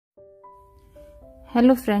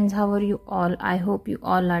Hello friends, how are you all? I hope you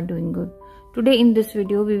all are doing good. Today in this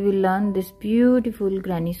video we will learn this beautiful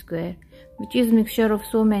granny square, which is mixture of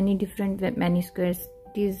so many different many squares.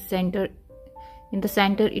 In the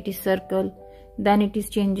center it is circle, then it is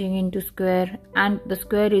changing into square, and the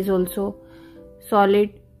square is also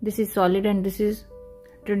solid. This is solid and this is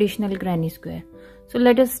traditional granny square. So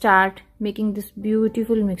let us start making this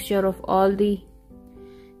beautiful mixture of all the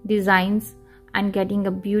designs and getting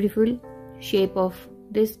a beautiful shape of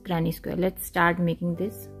this granny square. Let's start making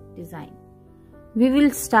this design. We will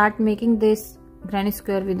start making this granny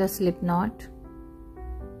square with a slip knot.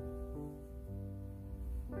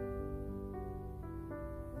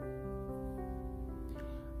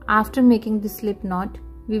 After making the slip knot,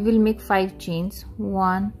 we will make 5 chains.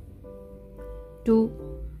 1 2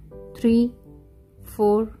 3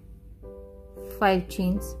 4 5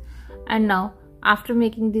 chains. And now after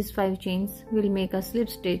making these 5 chains, we'll make a slip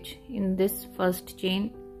stitch in this first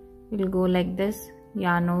chain. We'll go like this,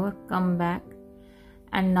 yarn over, come back,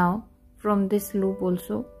 and now from this loop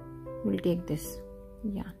also we'll take this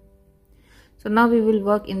yarn. So now we will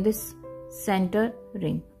work in this center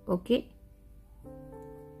ring. Okay,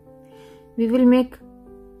 we will make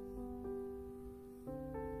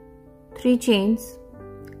 3 chains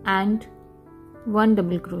and 1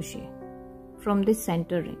 double crochet from this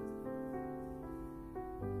center ring.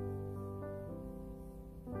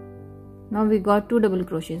 Now we got 2 double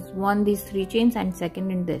crochets, one these 3 chains and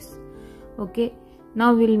second in this. Okay,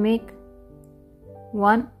 now we'll make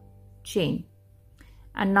 1 chain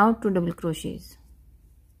and now 2 double crochets.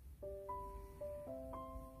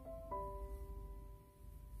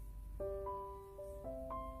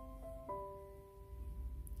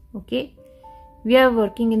 Okay, we are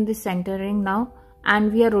working in this center ring now,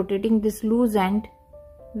 and we are rotating this loose end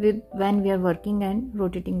with when we are working and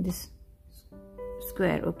rotating this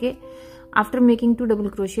square. Okay, after making 2 double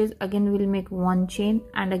crochets, again we will make 1 chain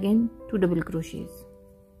and again 2 double crochets.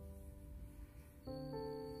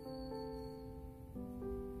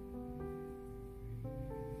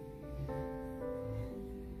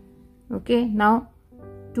 Okay, now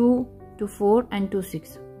 2 to 4 and 2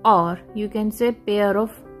 6, or you can say pair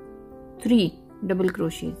of 3 double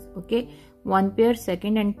crochets. Okay, 1 pair,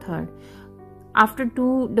 second and third. After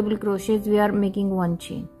 2 double crochets we are making 1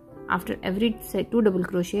 chain. After every 2 double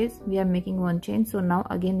crochets we are making 1 chain. So now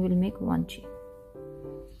again we'll make 1 chain.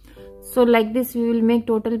 So like this we will make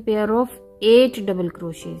total pair of 8 double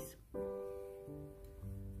crochets.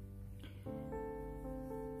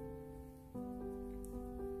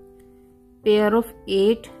 Pair of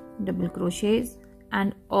 8 double crochets,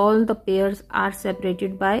 and all the pairs are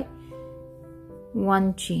separated by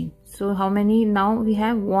 1 chain. So how many now we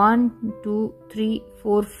have? 1 2 3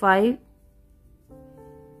 4 5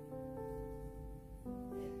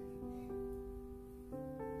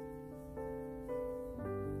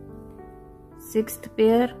 6th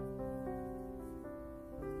pair,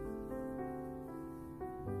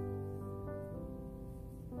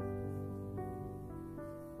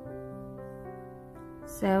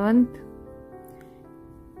 7th,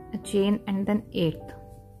 a chain, and then 8th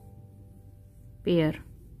pair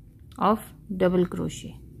of double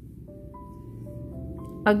crochet.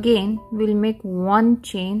 Again we'll make 1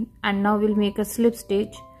 chain, and now we'll make a slip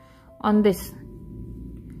stitch on this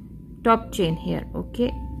top chain here.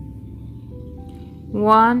 Okay,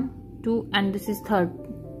 1 2 and this is third.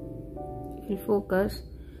 If you focus,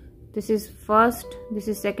 this is first, this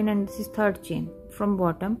is second, and this is third chain. From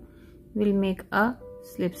bottom we'll make a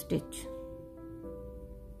slip stitch.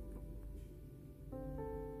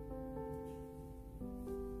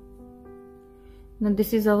 Now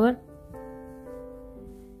this is our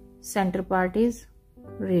center part is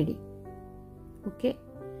ready. Okay,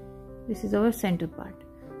 this is our center part.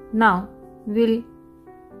 Now we'll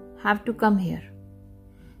have to come here.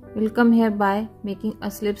 We'll come here by making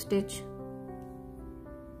a slip stitch.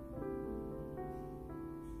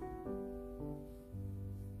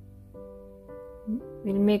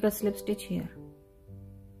 We'll make a slip stitch here.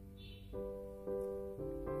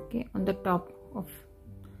 Okay, on the top of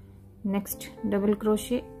next double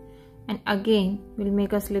crochet, and again we'll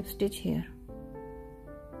make a slip stitch here.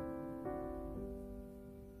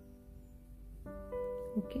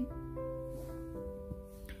 Okay,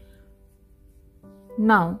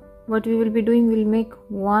 now what we will be doing, we'll make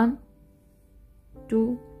 1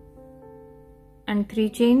 2 and 3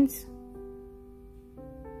 chains,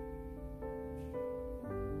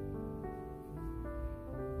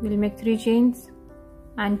 we'll make 3 chains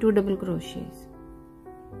and 2 double crochets.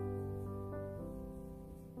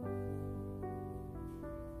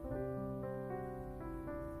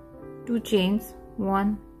 Two chains,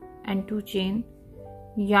 1 and 2 chain,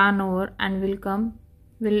 yarn over and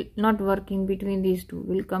will not work in between these two,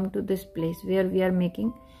 will come to this place where we are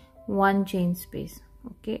making one chain space.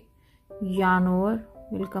 Okay, yarn over,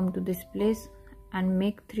 will come to this place and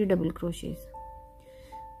make 3 double crochets.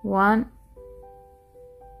 1,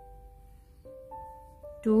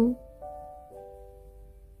 2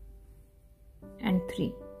 and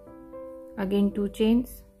 3. Again 2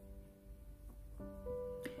 chains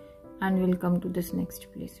and we'll come to this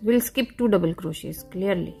next place. We'll skip 2 double crochets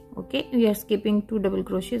clearly. Okay, we are skipping 2 double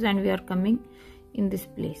crochets and we are coming in this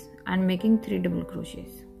place and making 3 double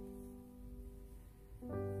crochets.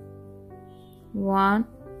 1,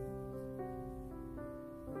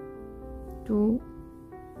 2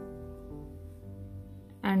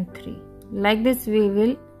 and 3. Like this we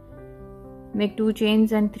will make 2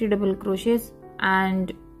 chains and 3 double crochets,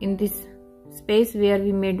 and in this space where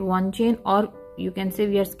we made 1 chain, or you can say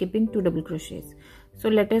we are skipping 2 double crochets. So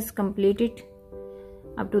let us complete it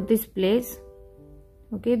up to this place.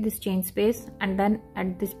 Okay, this chain space, and then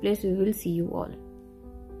at this place we will see you all.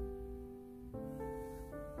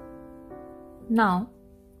 Now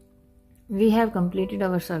we have completed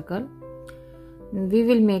our circle. We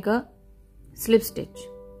will make a slip stitch.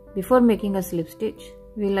 Before making a slip stitch,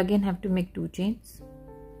 we will again have to make 2 chains,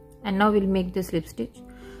 and now we'll make the slip stitch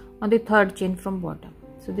on the 3rd chain from bottom.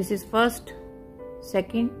 So this is 1st,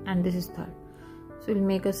 2nd and this is 3rd. So we'll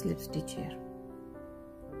make a slip stitch here.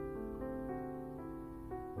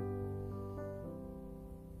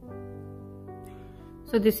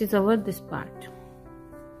 So this is our this part.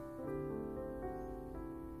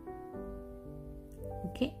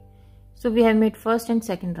 Okay, so we have made 1st and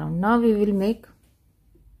 2nd round. Now we will make,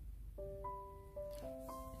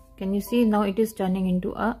 can you see, now it is turning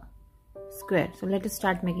into a square. So let us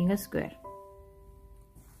start making a square.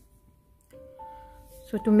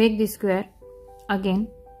 So to make this square, again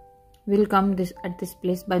we'll come this at this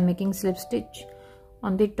place by making slip stitch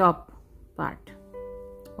on the top part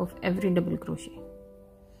of every double crochet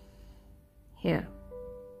here.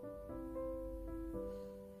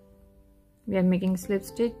 We are making slip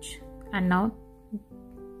stitch, and now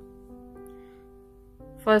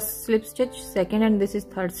 1st slip stitch, 2nd, and this is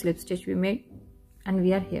 3rd slip stitch we made, and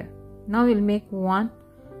we are here. Now we'll make 1,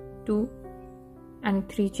 2 and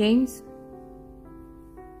 3 chains,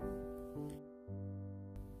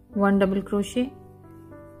 1 double crochet,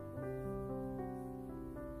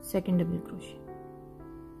 2nd double crochet.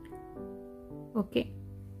 Okay,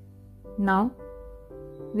 now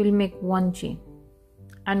we'll make 1 chain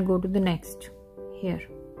and go to the next. Here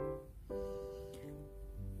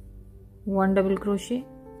 1 double crochet,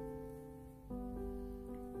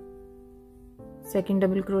 2nd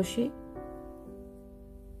double crochet,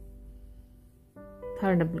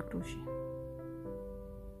 3rd double crochet.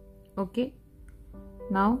 Okay,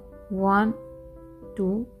 now 1,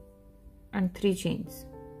 2 and 3 chains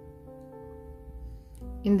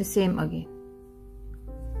in the same again.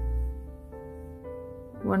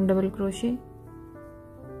 1 double crochet,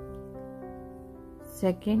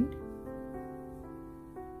 2nd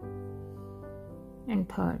and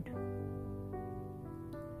 3rd.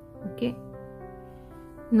 Okay,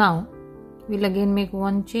 now we'll again make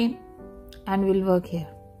 1 chain and we'll work here.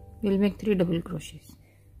 We'll make 3 double crochets.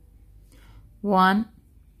 1,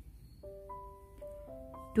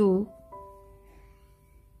 2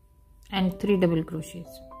 and 3 double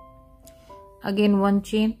crochets. Again 1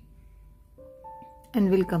 chain and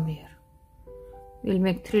we'll come here. We'll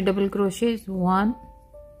make 3 double crochets. 1,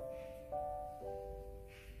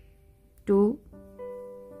 2,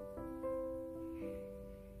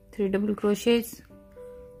 3 double crochets,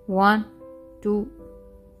 1, 2,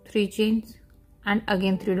 3 chains, and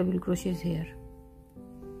again 3 double crochets here.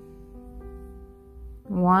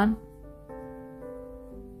 1,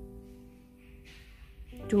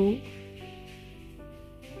 2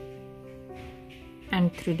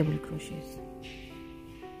 and 3 double crochets.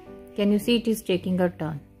 Can you see it is taking a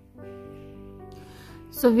turn?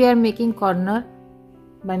 So we are making corner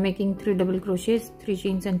by making 3 double crochets, 3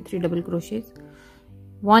 chains and 3 double crochets,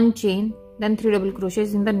 1 chain, then 3 double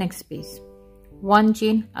crochets in the next space, 1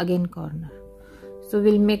 chain, again corner. So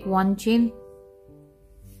we'll make 1 chain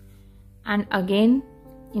and again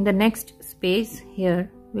in the next space here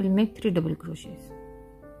we'll make 3 double crochets.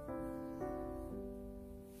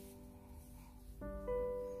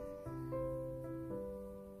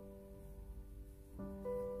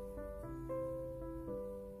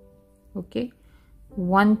 Okay,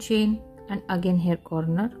 1 chain and again here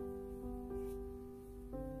corner,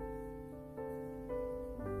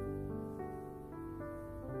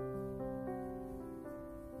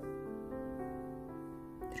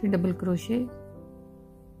 three double crochet,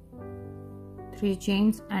 3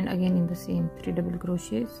 chains, and again in the same 3 double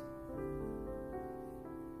crochets.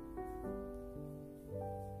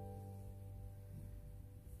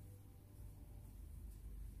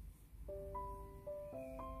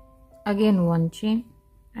 Again 1 chain,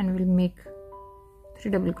 and we'll make 3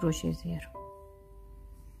 double crochets here.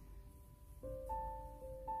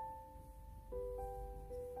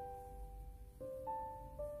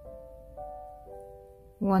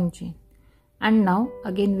 One chain, and now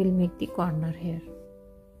again we'll make the corner here.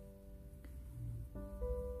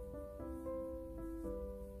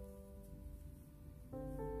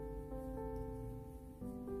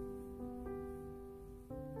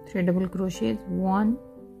 Three double crochets, 1,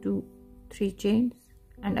 2, 3 chains,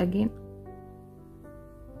 and again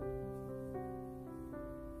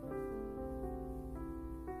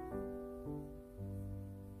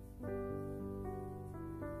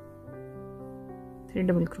three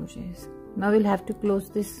double crochets. Now we'll have to close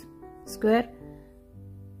this square,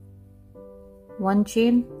 1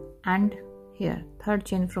 chain, and here third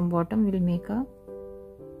chain from bottom we'll make a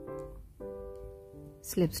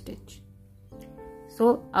slip stitch.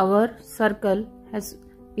 So our circle has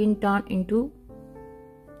been turned into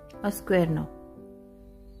a square now.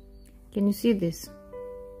 Can you see this?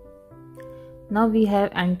 Now we have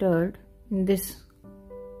entered in this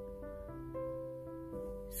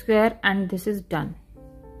square and this is done.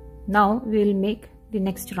 Now we will make the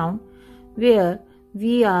next round where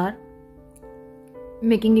we are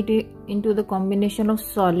making it into the combination of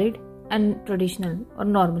solid and traditional or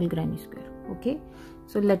normal granny square. Okay,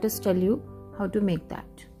 so let us tell you how to make that.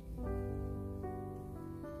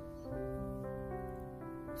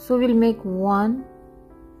 So we'll make 1,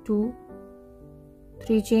 2,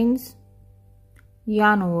 3 chains,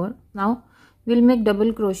 yarn over. Now we'll make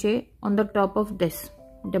double crochet on the top of this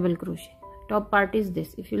double crochet. Top part is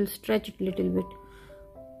this. If you'll stretch it a little bit,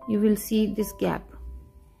 you will see this gap.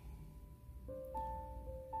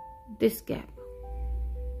 This gap.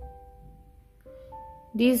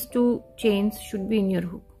 These 2 chains should be in your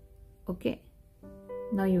hook. Okay.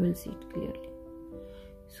 Now you will see it clearly.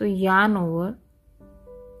 So yarn over,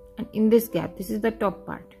 and in this gap, this is the top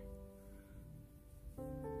part.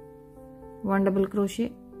 1 double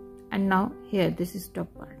crochet, and now here this is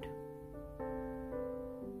top part.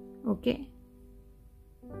 Okay.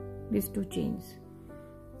 These 2 chains,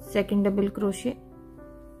 second double crochet,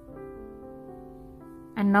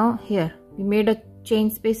 and now here we made a chain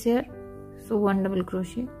space here, so 1 double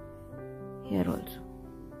crochet here also.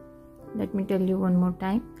 Let me tell you one more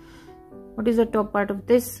time. What is the top part of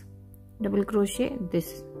this double crochet?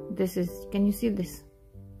 This is, can you see this?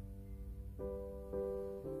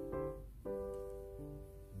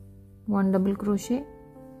 One double crochet,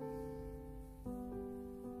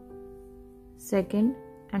 second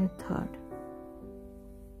and third.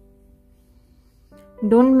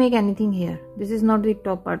 Don't make anything here. This is not the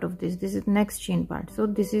top part of this. This is next chain part. So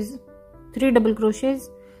this is 3 double crochets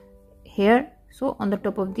here. So on the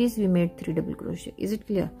top of these we made 3 double crochet. Is it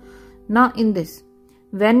clear? Now in this,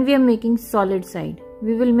 when we are making solid side,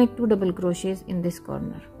 we will make 2 double crochets in this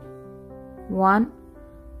corner. 1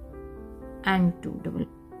 and 2 double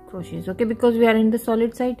crochets. Okay, because we are in the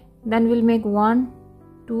solid side. Then we'll make 1,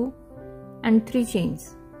 2 and 3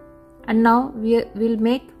 chains. And now we will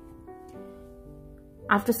make,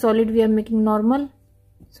 after solid we are making normal.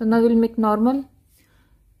 So now we'll make normal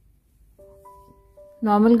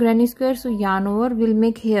granny square. So yarn over, we'll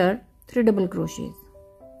make here 3 double crochets.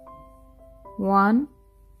 1,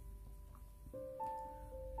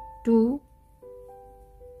 2,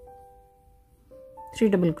 3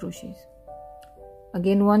 double crochets.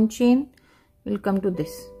 Again 1 chain will come to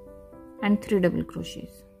this, and 3 double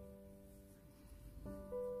crochets.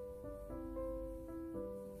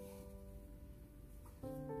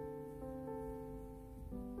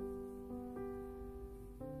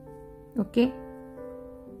 Okay,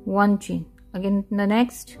 1 chain. Again the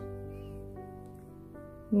next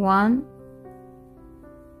 1,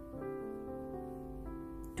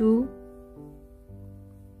 2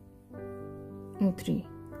 and 3.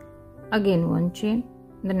 Again 1 chain.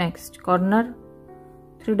 The next corner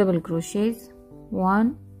 3 double crochets.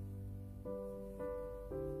 1,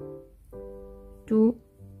 2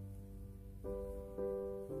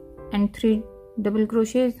 and 3 double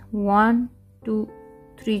crochets. 1, 2,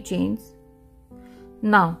 3 chains.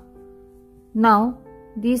 Now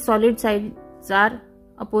these solid sides are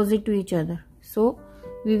opposite to each other, so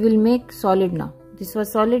we will make solid now. This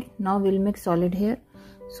was solid, now we'll make solid here.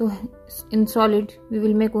 So in solid we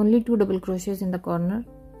will make only 2 double crochets in the corner.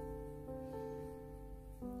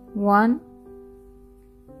 1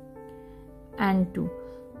 and 2.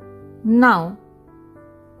 Now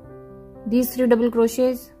these 3 double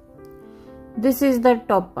crochets. This is the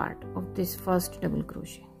top part of this first double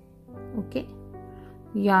crochet. Okay,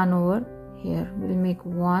 yarn over here, we'll make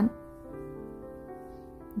 1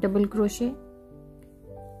 double crochet,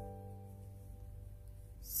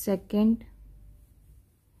 second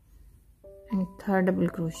and third double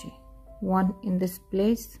crochet, 1 in this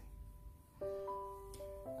place,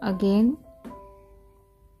 again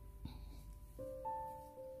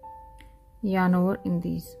yarn over in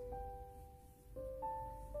these.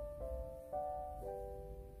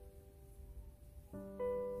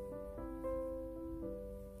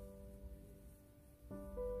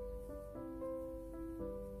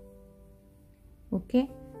 Okay,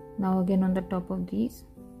 now again on the top of these.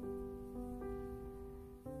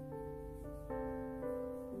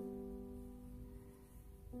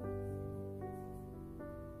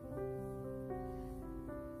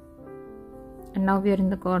 And now we are in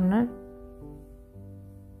the corner.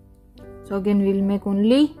 So again we will make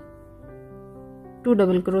only 2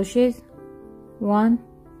 double crochets, 1,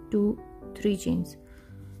 2, 3 chains.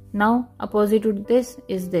 Now opposite to this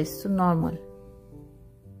is this, so normal.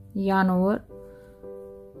 Yarn over,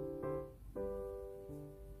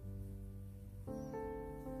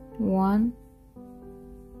 one,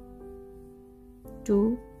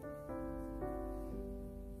 2,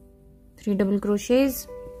 3 double crochets,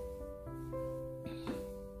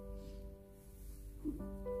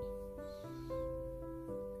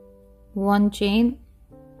 one chain,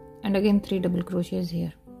 and again 3 double crochets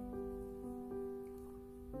here.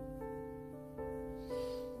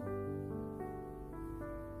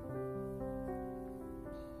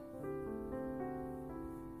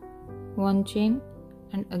 One chain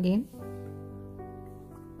and again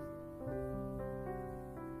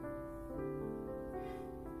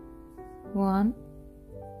one,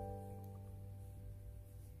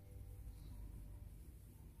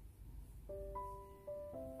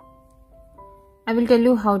 I will tell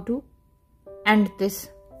you how to end this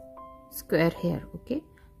square here. Okay,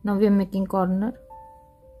 now we are making corner.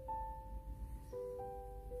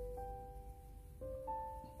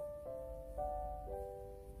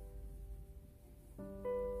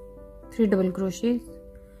 Three double crochets,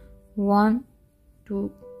 1,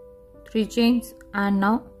 2, 3 chains, and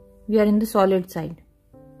now we are in the solid side,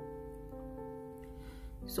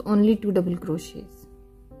 so only 2 double crochets.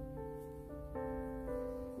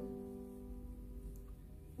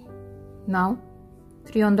 Now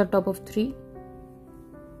 3 on the top of 3,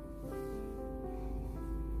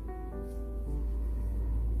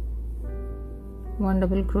 one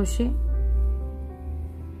double crochet,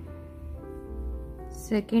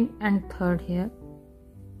 second and third here.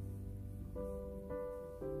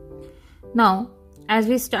 Now as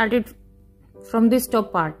we started from this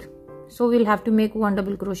top part, so we'll have to make 1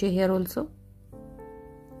 double crochet here also,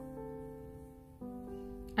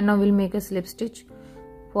 and now we'll make a slip stitch,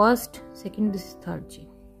 first, second, this is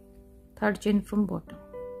third chain from bottom.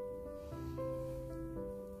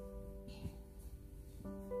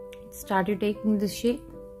 It started taking this shape.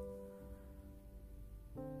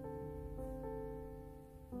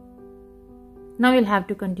 Now we'll have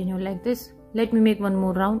to continue like this. Let me make one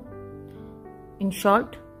more round in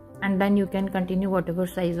short, and then you can continue whatever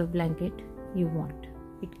size of blanket you want.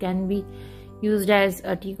 It can be used as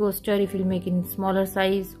a tea coaster if you make in smaller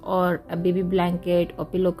size, or a baby blanket or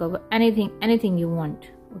pillow cover, anything you want.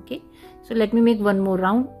 Okay, so let me make one more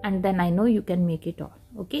round and then I know you can make it all.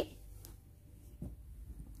 Okay,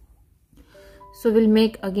 so we'll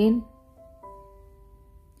make again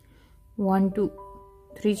 1, 2,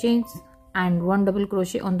 3 chains and 1 double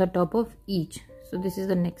crochet on the top of each. So this is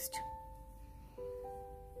the next.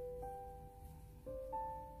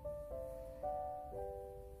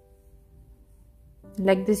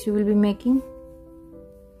 Like this you will be making.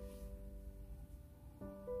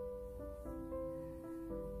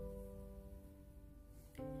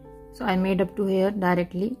 So I made up to here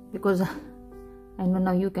directly because I know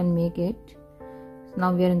now you can make it. So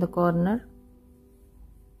now we are in the corner.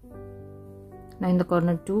 Now in the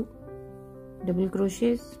corner 2 double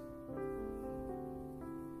crochets,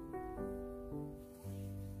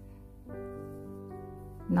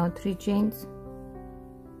 now 3 chains,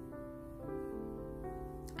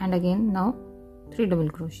 and again now 3 double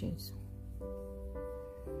crochets.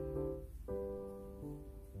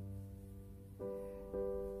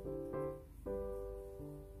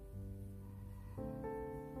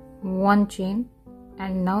 One chain,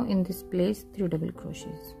 and now in this place 3 double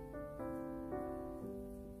crochets.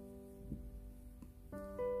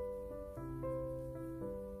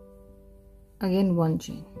 Again 1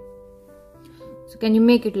 chain. So can you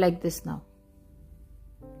make it like this now?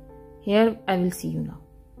 Here I will see you now.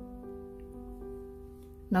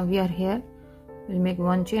 Now we are here. We'll make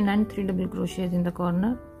 1 chain and 3 double crochets in the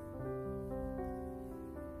corner.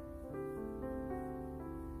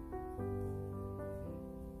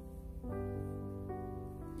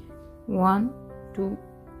 One, 2,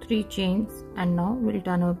 3 chains, and now we'll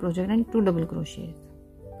turn our project and 2 double crochets.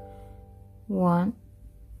 1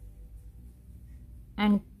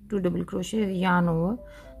 and 2 double crochets, yarn over,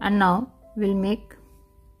 and now we'll make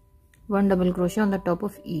 1 double crochet on the top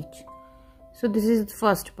of each. So this is the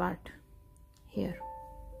first part here.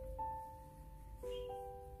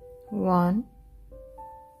 1,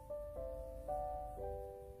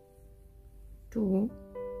 2,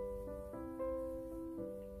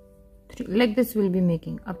 3. Like this we'll be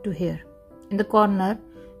making up to here. In the corner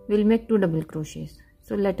we'll make 2 double crochets.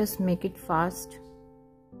 So let us make it fast.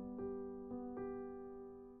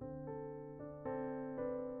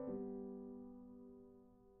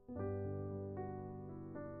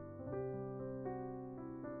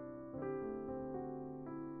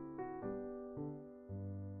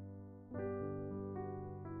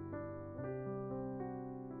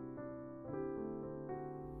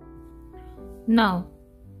 Now,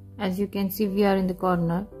 as you can see, we are in the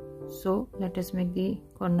corner, so let us make the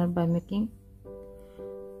corner by making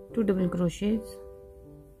 2 double crochets.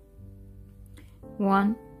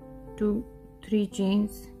 1, 2, 3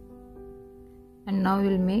 chains, and now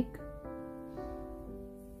we'll make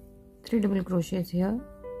 3 double crochets here.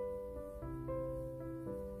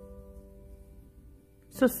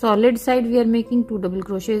 So solid side we are making 2 double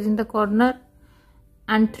crochets in the corner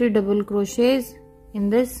and 3 double crochets in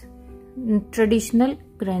this traditional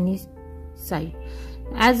granny side.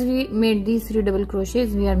 As we made these 3 double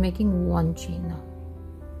crochets, we are making 1 chain now,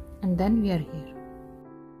 and then we are here.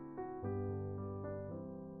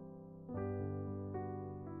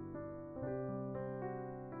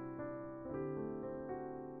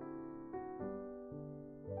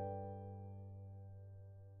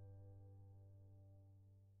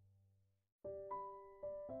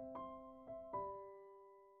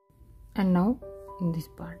 And now in this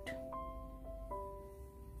part.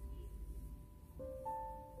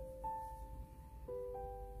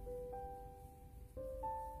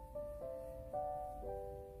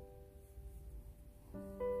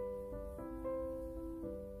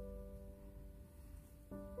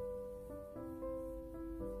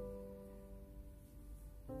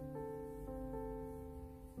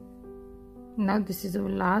 Now this is our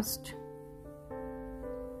last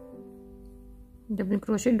double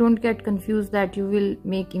crochet. Don't get confused that you will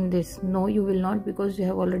make in this. No, you will not, because you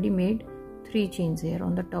have already made 3 chains here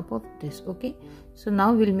on the top of this. Okay, so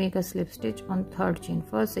now we'll make a slip stitch on 3rd chain,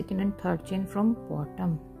 1st, 2nd and 3rd chain from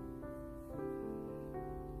bottom.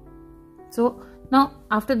 So now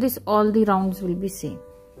after this all the rounds will be same.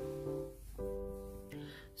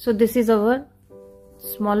 So this is our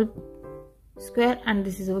small square and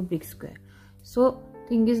this is our big square. So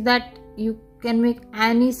thing is that you can make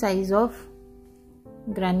any size of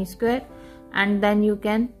granny square, and then you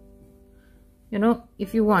can,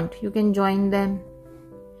 if you want, you can join them,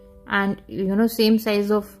 and same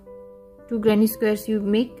size of 2 granny squares you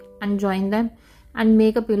make and join them and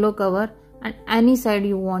make a pillow cover, and any side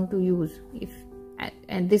you want to use, if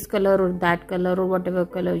this color or that color or whatever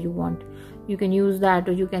color you want, you can use that,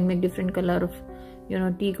 or you can make different color of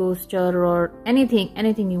tea coaster or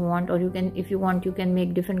anything you want, or you can, if you want, you can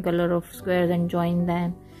make different color of squares and join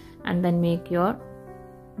them and then make your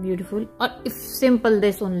beautiful, or if simple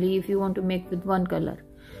this only, if you want to make with 1 color,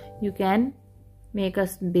 you can make a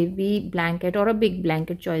baby blanket or a big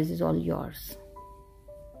blanket. Choice is all yours.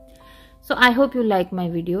 So I hope you like my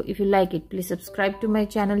video. If you like it, please subscribe to my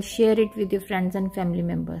channel, share it with your friends and family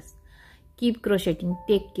members. Keep crocheting.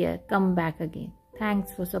 Take care. Come back again.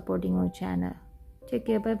 Thanks for supporting our channel. Take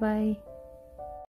care. Bye bye.